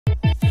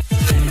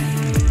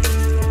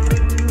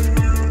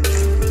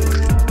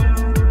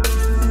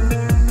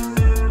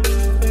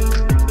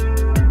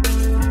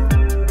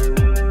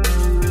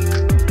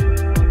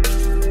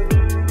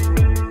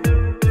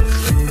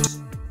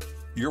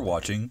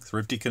watching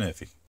Thrifty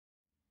Kaniffy.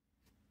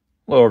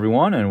 Hello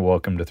everyone and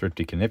welcome to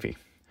Thrifty Kaniffy.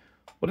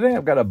 Well, today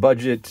I've got a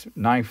budget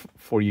knife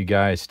for you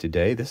guys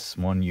today. This is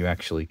one you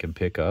actually can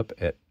pick up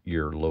at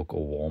your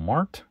local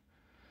Walmart.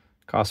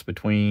 Costs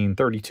between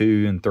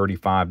 $32 and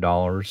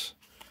 $35.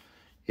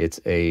 It's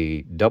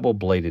a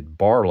double-bladed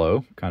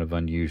Barlow, kind of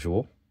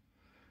unusual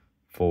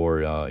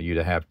for you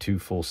to have two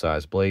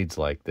full-size blades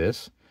like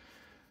this.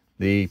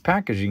 The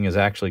packaging is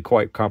actually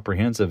quite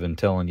comprehensive in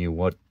telling you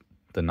what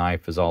the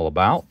knife is all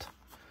about.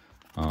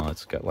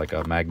 It's got like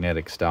a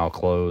magnetic style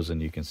close,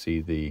 and you can see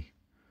the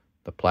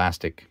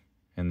plastic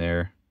in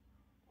there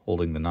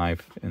holding the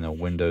knife in a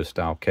window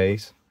style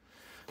case.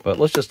 But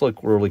let's just look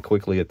really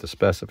quickly at the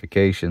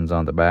specifications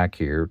on the back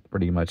here. It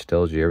pretty much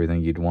tells you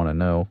everything you'd want to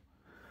know.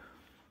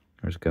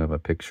 There's kind of a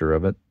picture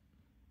of it.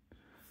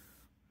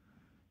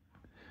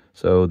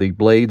 So the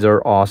blades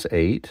are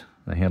AUS-8.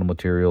 The handle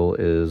material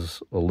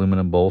is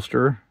aluminum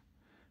bolster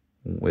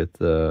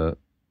with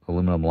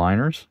aluminum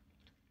liners.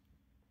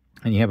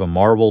 And you have a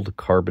marbled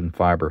carbon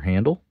fiber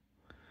handle.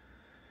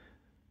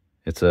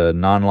 It's a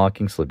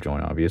non-locking slip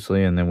joint,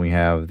 obviously. And then we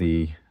have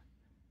the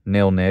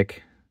nail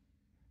nick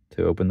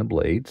to open the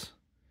blades.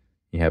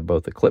 You have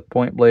both a clip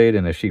point blade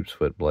and a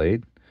sheepsfoot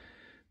blade.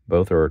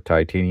 Both are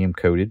titanium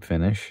coated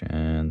finish,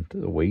 and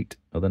the weight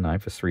of the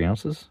knife is 3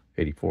 ounces,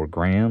 84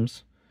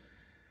 grams.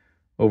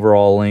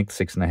 Overall length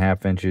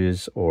 6.5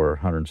 inches or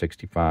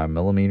 165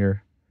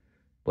 millimeter.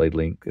 Blade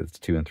length is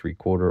 2 3/4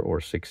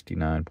 or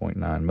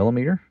 69.9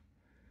 millimeter.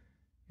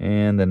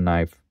 And the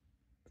knife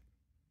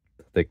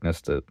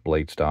thickness, the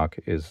blade stock,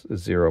 is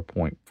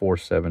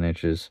 0.47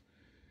 inches.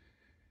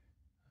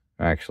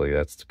 Actually,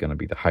 that's going to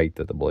be the height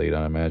of the blade,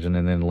 I imagine.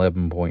 And then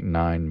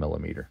 11.9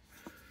 millimeter.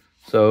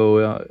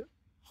 So,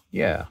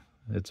 yeah,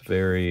 it's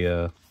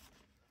very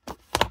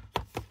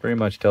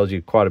much tells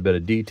you quite a bit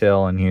of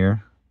detail in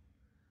here.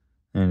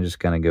 And just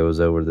kind of goes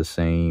over the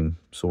same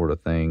sort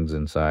of things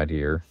inside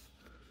here.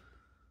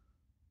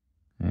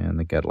 And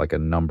they got like a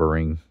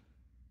numbering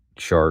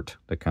chart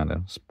to kind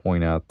of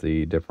point out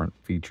the different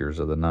features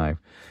of the knife.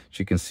 As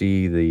you can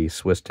see, the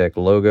Swiss Tech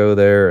logo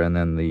there, and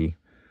then the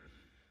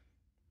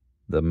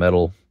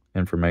metal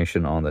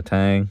information on the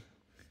tang.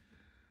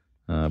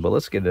 But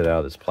let's get it out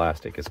of this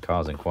plastic. It's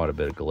causing quite a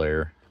bit of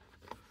glare.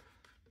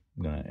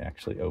 I'm going to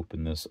actually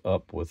open this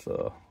up with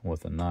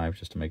a knife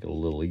just to make it a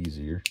little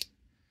easier.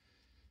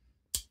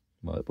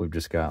 But we've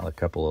just got a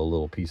couple of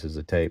little pieces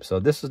of tape. So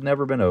this has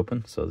never been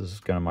opened, so this is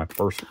kind of my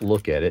first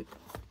look at it.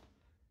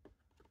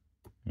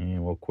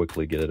 And we'll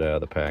quickly get it out of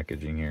the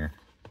packaging here.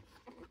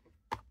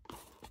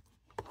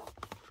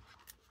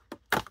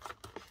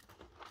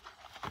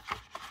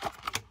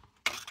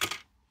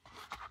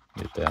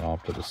 Get that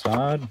off to the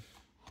side.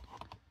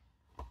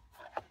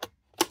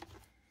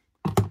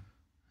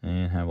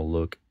 And have a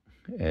look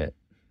at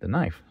the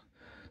knife.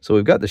 So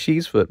we've got the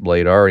sheepsfoot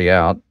blade already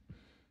out.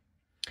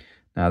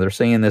 Now they're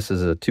saying this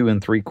is a 2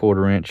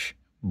 3/4 inch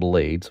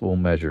blade, so we'll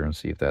measure and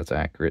see if that's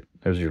accurate.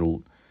 There's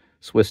your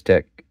Swiss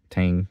Tech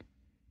tang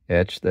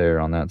etch there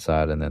on that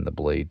side, and then the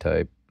blade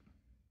type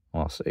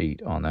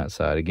AUS-8 on that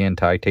side. Again,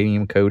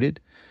 titanium coated.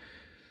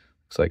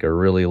 Looks like a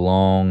really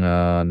long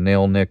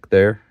nail nick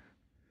there.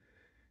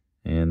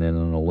 And then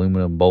an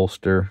aluminum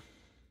bolster,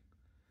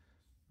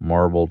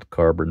 marbled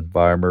carbon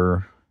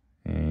fiber,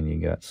 and you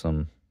got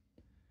some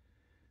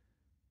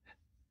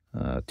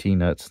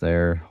T-nuts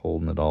there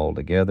holding it all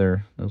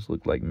together. Those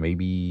look like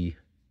maybe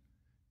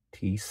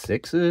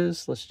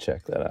T6s. Let's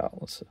check that out.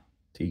 Let's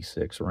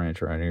T6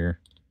 wrench right here.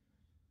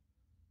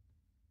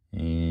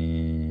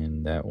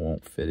 And that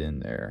won't fit in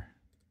there.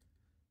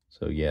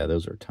 So yeah,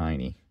 those are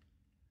tiny.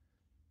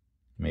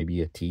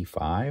 Maybe a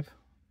T5?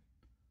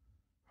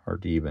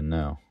 Hard to even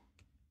know.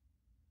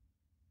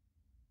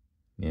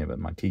 Yeah, but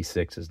my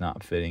T6 is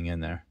not fitting in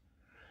there.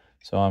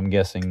 So I'm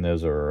guessing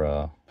those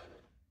are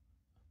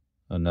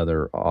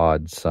another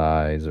odd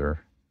size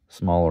or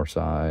smaller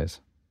size.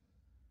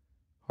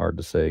 Hard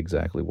to say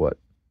exactly what.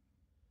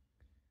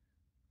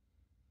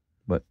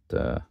 But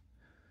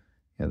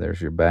yeah,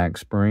 there's your back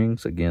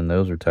springs. Again,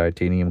 those are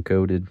titanium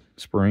coated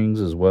springs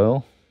as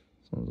well.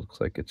 So it looks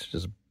like it's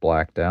just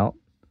blacked out.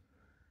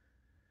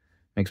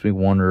 Makes me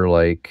wonder,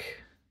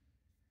 like,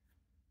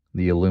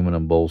 the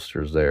aluminum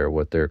bolsters there,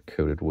 what they're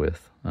coated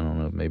with. I don't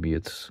know, maybe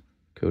it's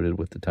coated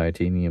with the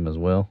titanium as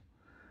well.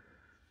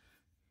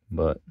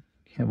 But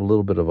you have a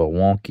little bit of a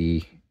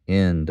wonky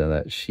end to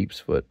that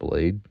sheepsfoot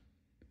blade.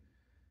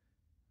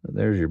 But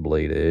there's your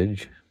blade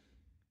edge.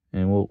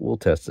 And we'll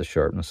test the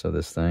sharpness of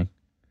this thing.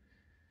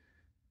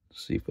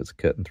 See if it's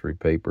cutting through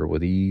paper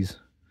with ease.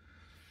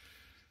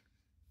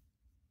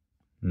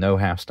 No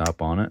half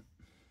stop on it.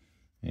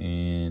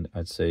 And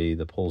I'd say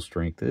the pull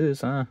strength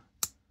is,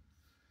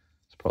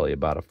 it's probably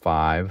about a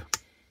 5.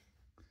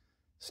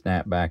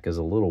 Snapback is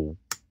a little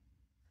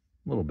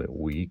bit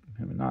weak.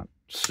 I mean, not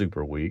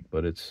super weak,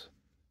 but it's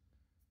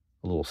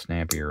a little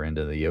snappier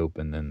into the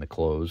open than the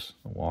close,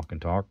 the walk and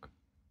talk.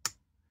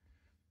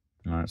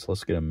 All right, so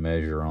let's get a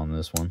measure on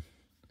this one.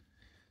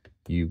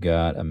 You've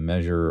got a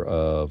measure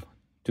of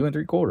 2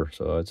 3/4,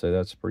 so I'd say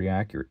that's pretty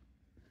accurate.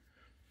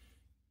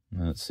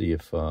 Let's see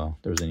if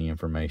there's any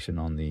information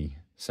on the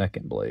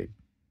second blade.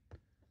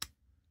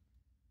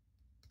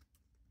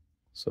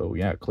 So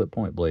yeah, clip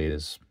point blade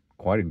is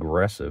quite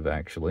aggressive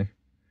actually.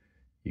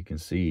 You can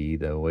see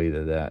the way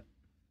that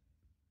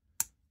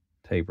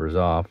tapers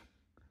off.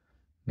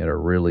 Got a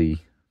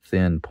really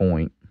thin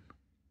point.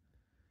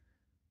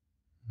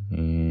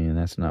 And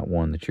that's not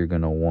one that you're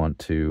going to want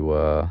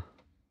to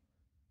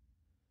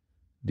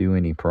do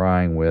any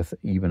prying with,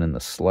 even in the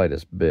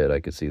slightest bit. I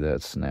could see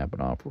that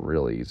snapping off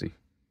real easy.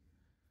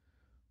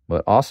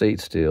 But AUS-8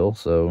 steel,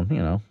 so, you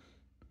know,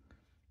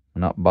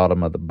 not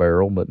bottom of the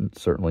barrel, but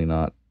certainly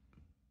not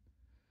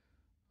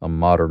a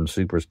modern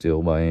super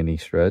steel by any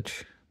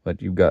stretch.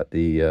 But you've got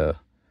the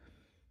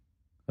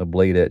a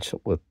blade etch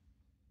with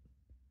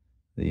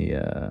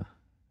the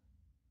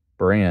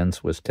brand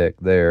Swiss Tech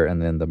there,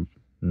 and then the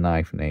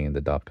knife name,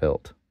 the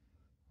Doppelt,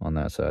 on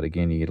that side.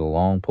 Again, you get a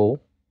long pull.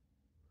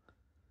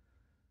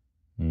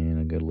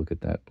 And a good look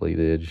at that blade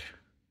edge.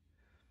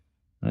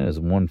 That is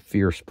one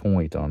fierce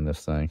point on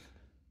this thing.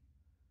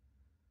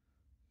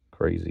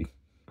 Crazy,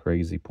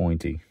 crazy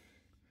pointy.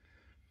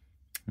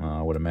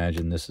 I would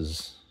imagine this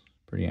is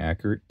pretty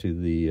accurate to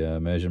the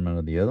measurement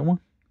of the other one.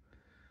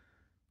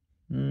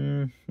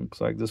 Looks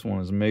like this one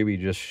is maybe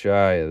just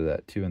shy of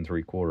that 2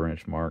 3/4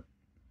 inch mark.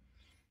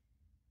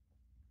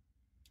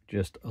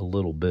 Just a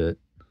little bit,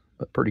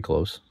 but pretty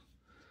close.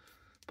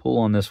 Pull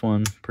on this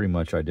one, pretty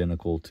much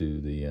identical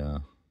to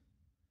the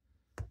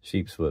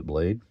Sheepsfoot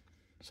blade.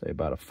 Say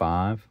about a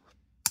 5.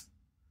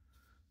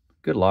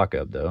 Good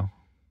lockup though.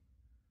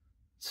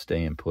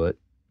 Staying put.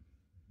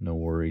 No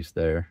worries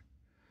there.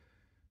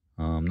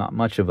 Not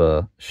much of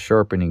a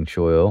sharpening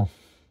choil.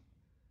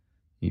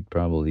 You'd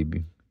probably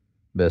be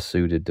best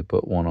suited to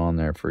put one on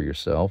there for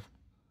yourself.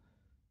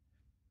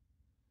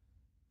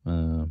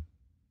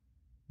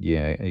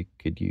 Yeah, it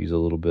could use a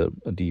little bit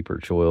a deeper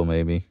choil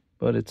maybe,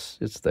 but it's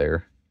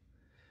there.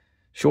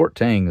 Short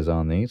tangs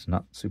on these,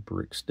 not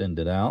super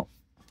extended out,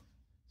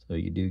 so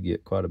you do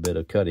get quite a bit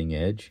of cutting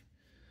edge.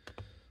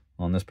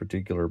 On this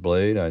particular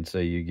blade, I'd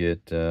say you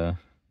get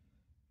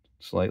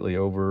slightly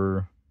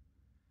over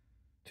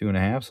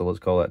 2.5, so let's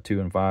call that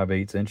 2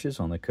 5/8 inches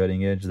on the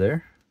cutting edge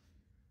there.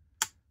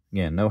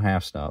 Again, no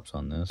half stops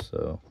on this,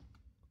 so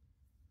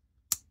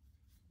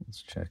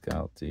let's check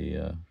out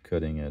the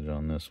cutting edge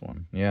on this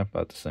one. Yeah,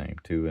 about the same,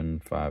 2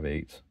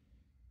 5/8.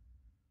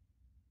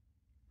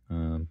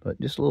 But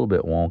just a little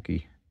bit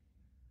wonky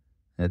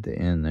at the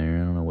end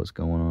there. I don't know what's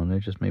going on there.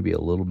 Just maybe a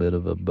little bit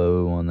of a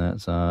bow on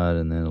that side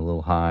and then a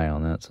little high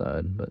on that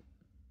side. But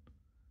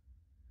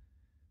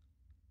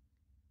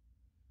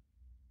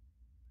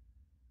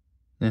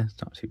yeah,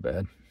 it's not too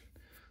bad.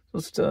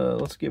 Let's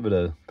give it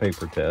a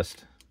paper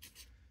test.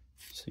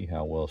 See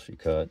how well she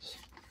cuts.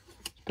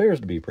 It appears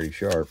to be pretty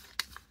sharp,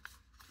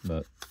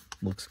 but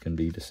looks can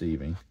be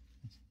deceiving.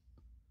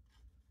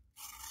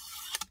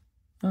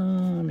 I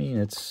mean,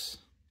 it's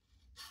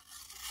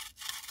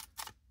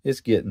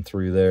getting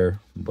through there,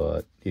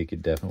 but it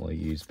could definitely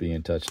use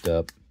being touched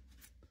up.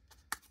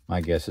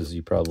 My guess is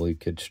you probably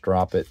could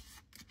strop it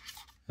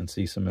and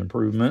see some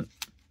improvement.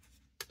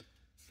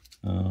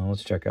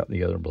 Let's check out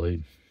the other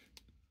blade.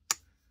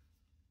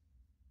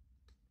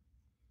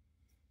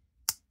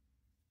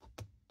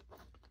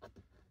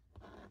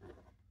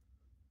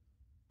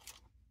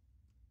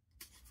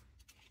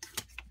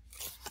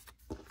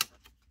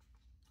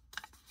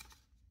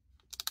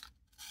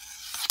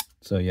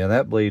 So yeah,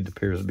 that blade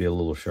appears to be a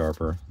little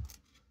sharper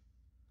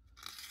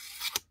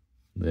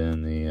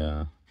than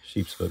the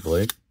Sheepsfoot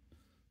blade.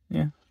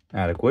 Yeah,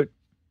 adequate.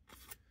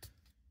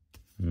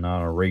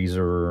 Not a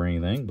razor or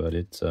anything, but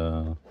it's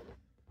it'll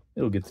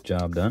get the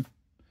job done.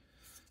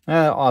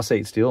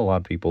 AUS-8 steel, a lot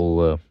of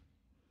people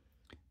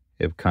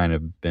have kind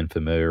of been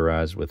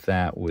familiarized with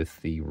that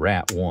with the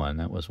Rat 1.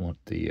 That was what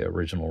the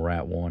original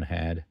Rat 1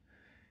 had.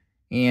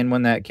 And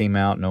when that came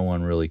out, no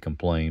one really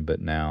complained, but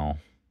now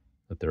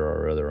that there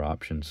are other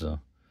options,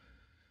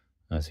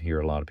 I hear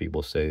a lot of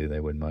people say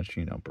they would much,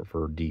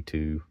 prefer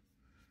D2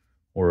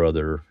 or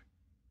other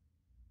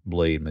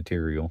blade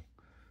material.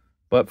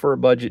 But for a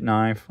budget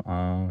knife,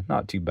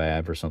 not too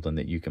bad for something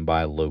that you can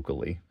buy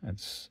locally.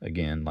 That's,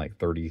 again, like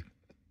 $32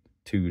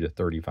 to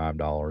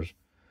 $35.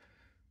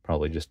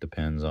 Probably just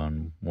depends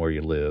on where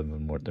you live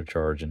and what they're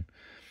charging.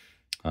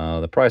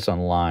 The price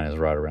online is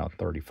right around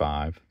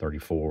 $35,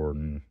 $34,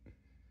 and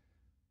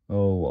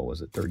what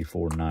was it?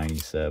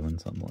 $34.97,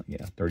 something like,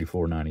 yeah,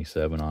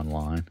 $34.97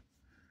 online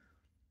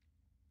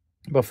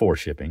before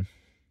shipping.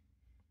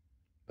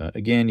 But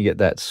again, you get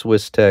that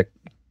Swiss Tech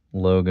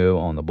logo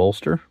on the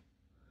bolster,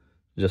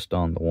 just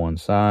on the one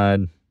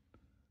side.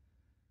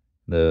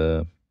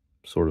 The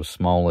sort of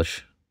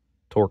smallish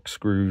torque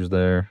screws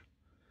there.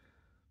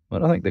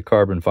 But I think the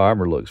carbon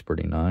fiber looks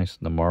pretty nice.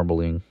 The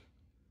marbling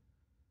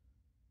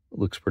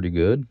looks pretty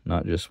good.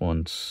 Not just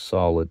one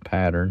solid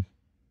pattern.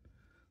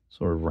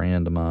 Sort of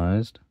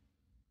randomized.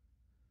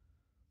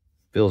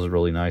 Feels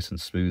really nice and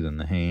smooth in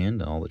the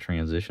hand. All the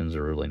transitions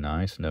are really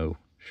nice. No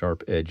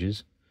sharp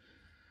edges.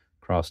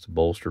 Across the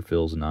bolster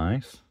feels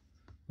nice.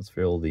 Let's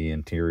feel the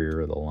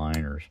interior of the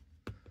liners.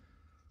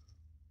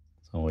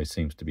 always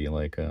seems to be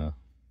like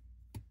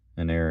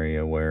an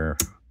area where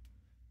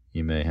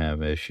you may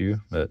have issue,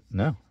 but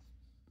no,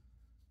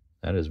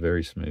 that is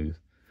very smooth.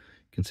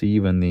 You can see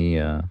even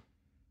the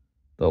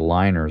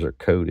liners are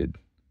coated,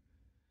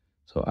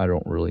 so I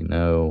don't really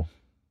know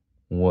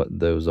what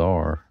those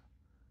are,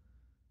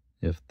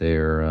 if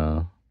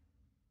they're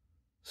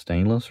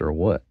stainless or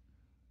what,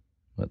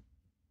 but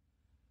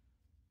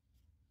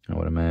I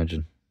would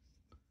imagine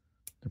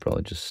they're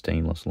probably just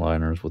stainless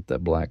liners with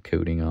that black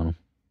coating on them.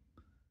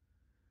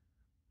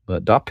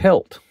 But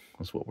Doppelt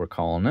is what we're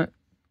calling it.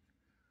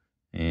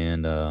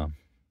 And you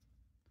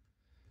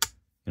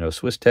know,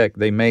 Swiss Tech,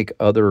 they make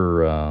other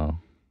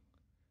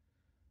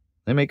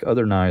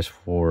knives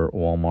for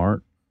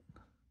Walmart.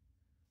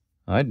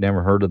 I'd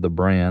never heard of the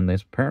brand.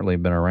 They've apparently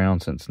been around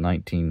since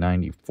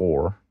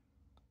 1994.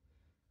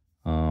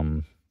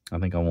 I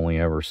think I've only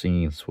ever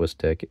seen Swiss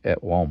Tech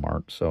at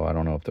Walmart, so I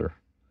don't know if they're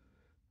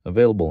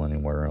available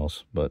anywhere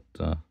else. But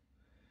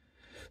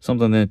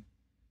something that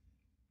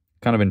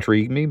kind of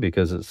intrigued me,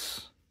 because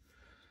it's,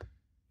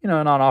 you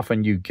know, not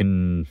often you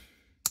can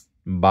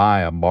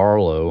buy a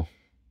Barlow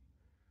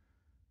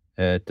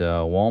at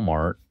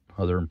Walmart,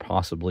 other than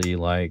possibly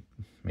like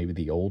maybe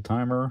the Old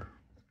Timer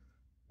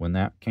when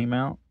that came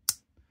out.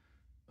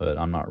 But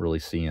I'm not really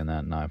seeing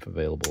that knife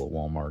available at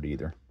Walmart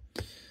either.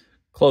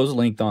 Close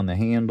length on the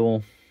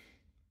handle.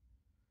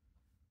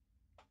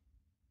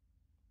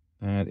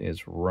 That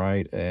is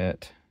right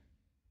at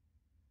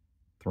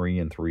 3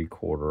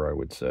 3/4, I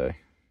would say.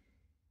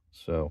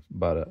 So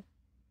about an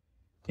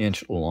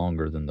inch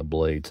longer than the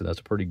blade. So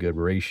that's a pretty good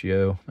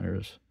ratio.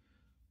 There's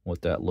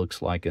what that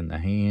looks like in the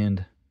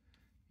hand.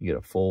 You get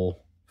a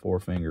full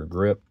 4-finger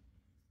grip.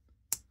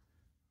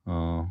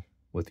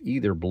 With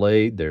either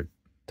blade, they're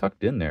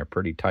tucked in there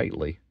pretty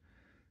tightly.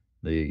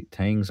 The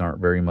tangs aren't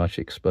very much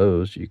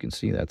exposed. You can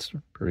see that's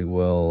pretty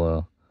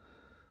well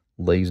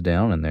lays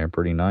down in there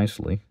pretty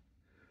nicely.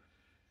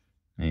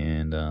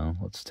 And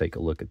let's take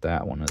a look at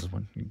that one as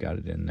when you got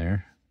it in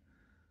there.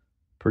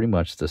 Pretty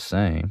much the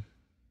same.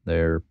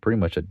 They're pretty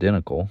much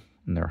identical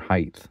in their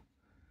height.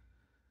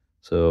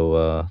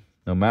 So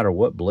no matter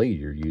what blade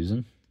you're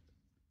using,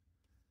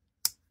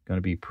 going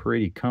to be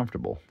pretty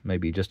comfortable.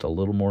 Maybe just a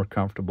little more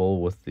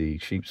comfortable with the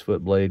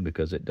sheepsfoot blade,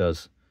 because it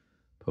does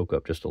poke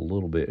up just a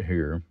little bit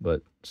here,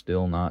 but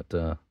still not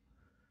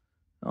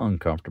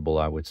uncomfortable,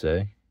 I would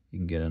say. You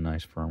can get a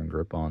nice firm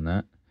grip on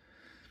that.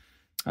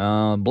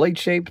 Blade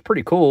shape's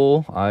pretty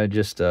cool. I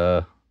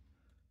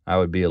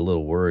would be a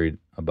little worried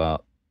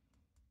about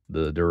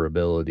the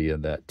durability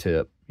of that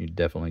tip. You're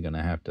definitely going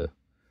to have to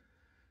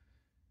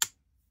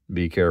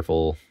be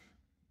careful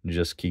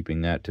just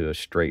keeping that to a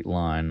straight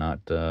line,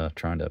 not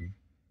trying to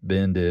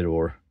bend it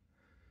or,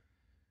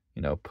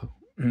 you know,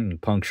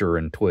 puncture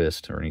and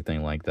twist or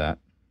anything like that,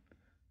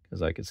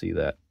 because I could see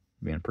that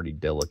being pretty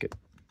delicate.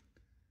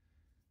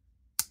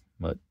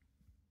 But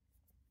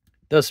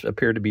it does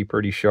appear to be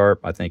pretty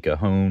sharp. I think a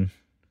hone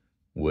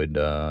would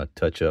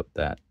touch up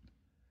that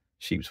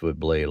sheepsfoot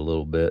blade a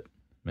little bit,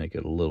 make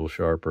it a little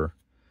sharper.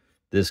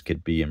 This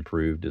could be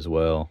improved as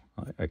well.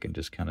 I can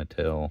just kind of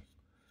tell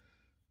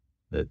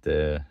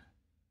that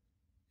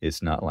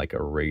it's not like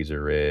a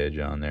razor edge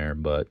on there,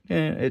 but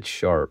it's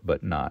sharp,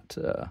 but not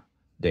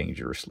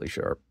dangerously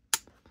sharp.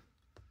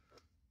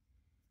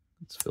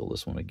 Let's fill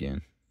this one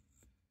again.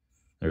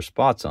 There's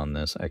spots on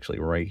this actually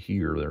right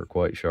here that are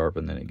quite sharp,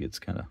 and then it gets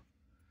kind of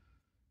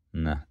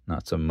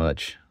not so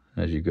much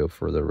as you go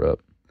further up.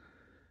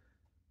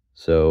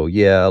 So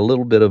yeah, a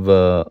little bit of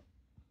a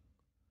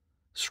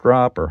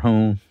strop or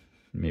hone.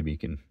 Maybe you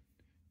can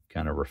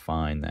kind of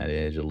refine that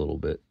edge a little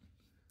bit.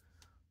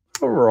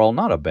 Overall,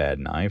 not a bad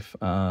knife.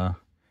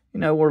 You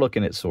know, we're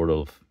looking at sort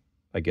of,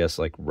 I guess,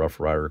 like Rough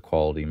Rider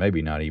quality.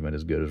 Maybe not even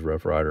as good as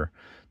Rough Rider,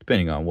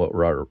 depending on what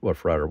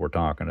Rough Rider we're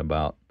talking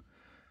about.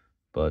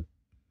 But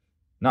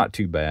not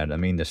too bad. I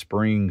mean, the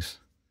springs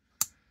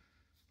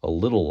a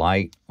little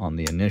light on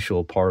the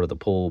initial part of the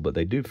pull, but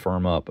they do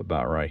firm up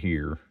about right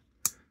here,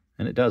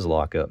 and it does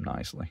lock up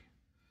nicely.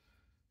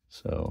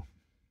 So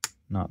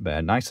not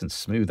bad. Nice and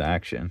smooth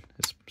action.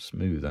 It's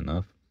smooth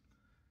enough.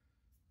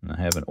 And I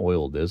haven't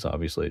oiled this.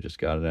 Obviously, I just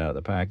got it out of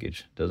the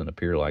package. It doesn't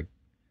appear like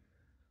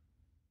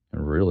I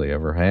really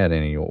ever had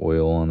any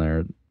oil on there.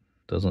 It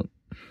doesn't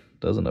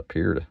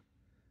appear to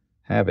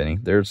have any.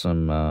 There's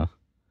some,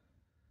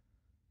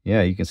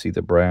 yeah, you can see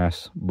the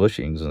brass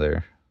bushings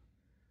there.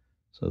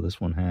 So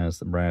this one has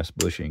the brass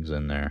bushings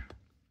in there.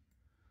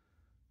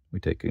 We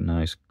take a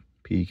nice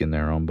peek in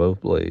there on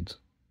both blades.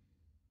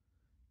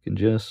 You can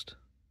just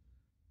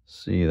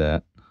see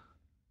that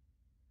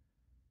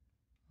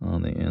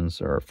on the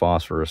ends, or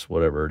phosphorus,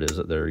 whatever it is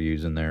that they're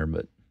using there.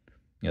 But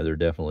yeah, there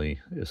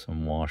definitely is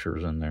some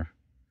washers in there.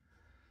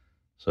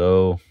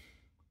 So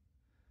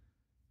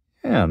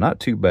yeah, not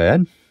too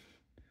bad.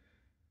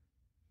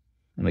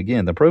 And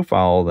again, the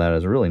profile of that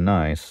is really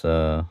nice.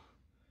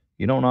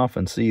 You don't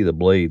often see the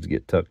blades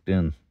get tucked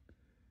in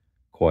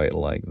quite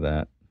like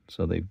that.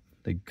 So they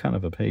kind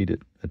of have paid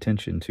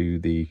attention to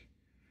the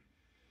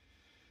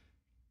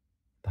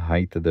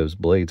height of those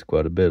blades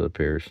quite a bit, it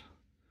appears.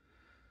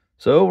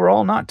 So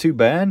overall, not too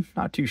bad,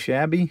 not too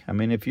shabby. I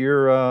mean, if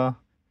you're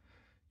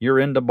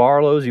into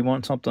Barlows, you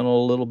want something a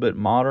little bit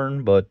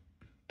modern, but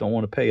don't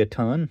want to pay a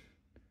ton.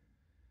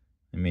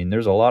 I mean,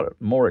 there's a lot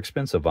more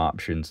expensive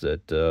options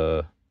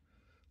that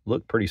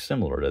look pretty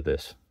similar to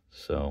this.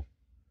 So,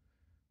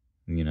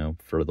 you know,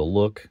 for the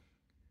look,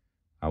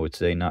 I would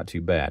say not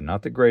too bad.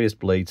 Not the greatest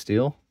blade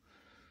steel,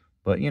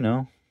 but, you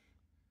know,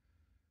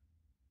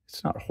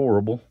 it's not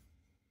horrible.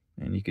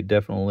 And you could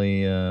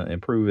definitely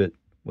improve it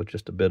with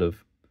just a bit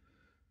of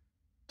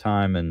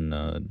time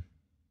and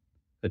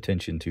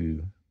attention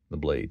to the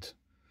blades.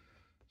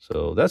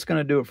 So that's going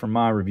to do it for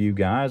my review,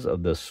 guys,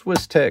 of the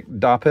Swiss-Tech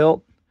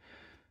Doppelt.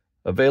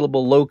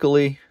 Available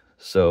locally.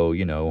 So,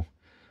 you know,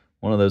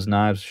 one of those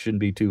knives shouldn't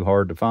be too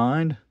hard to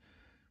find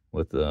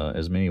with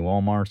as many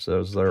Walmarts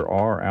as there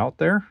are out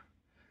there.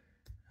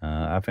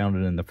 I found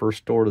it in the first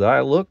store that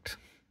I looked,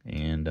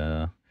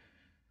 and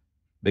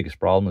biggest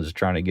problem is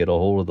trying to get a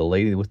hold of the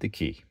lady with the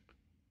key.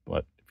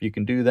 But if you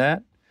can do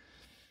that,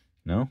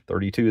 you know,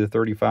 $32 to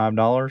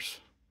 $35,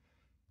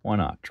 why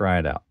not? Try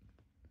it out.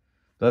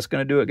 That's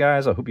going to do it,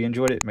 guys. I hope you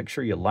enjoyed it. Make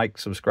sure you like,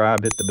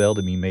 subscribe, hit the bell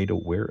to be made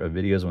aware of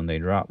videos when they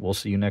drop. We'll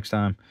see you next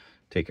time.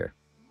 Take care.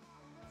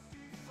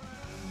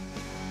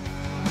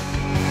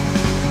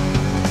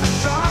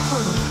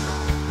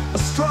 A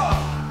straw,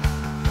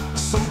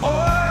 some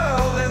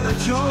oil in the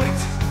joint,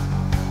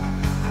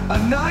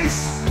 a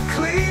nice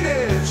clean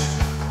edge,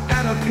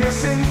 and a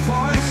piercing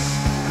point.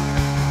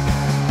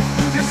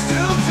 You still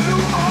do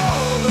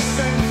all the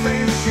same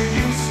things you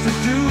used to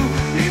do,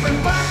 even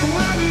back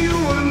when you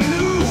were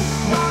new,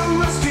 my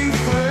rusty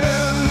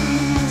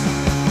friend.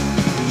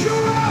 You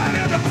run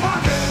in the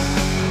pocket,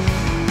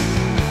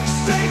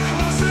 stay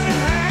close at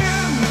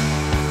hand.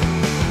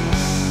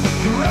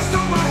 You rest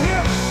on my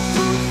hip,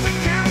 through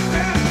thick and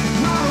thin,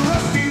 my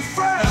rusty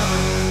friend.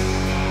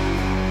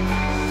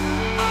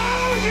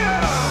 Oh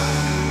yeah,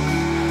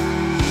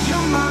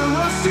 you're my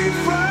rusty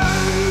friend.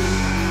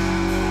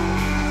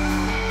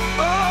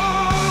 Oh,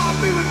 I'll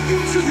be with you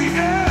to the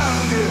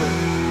end, yeah,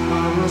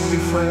 my rusty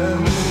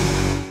friend.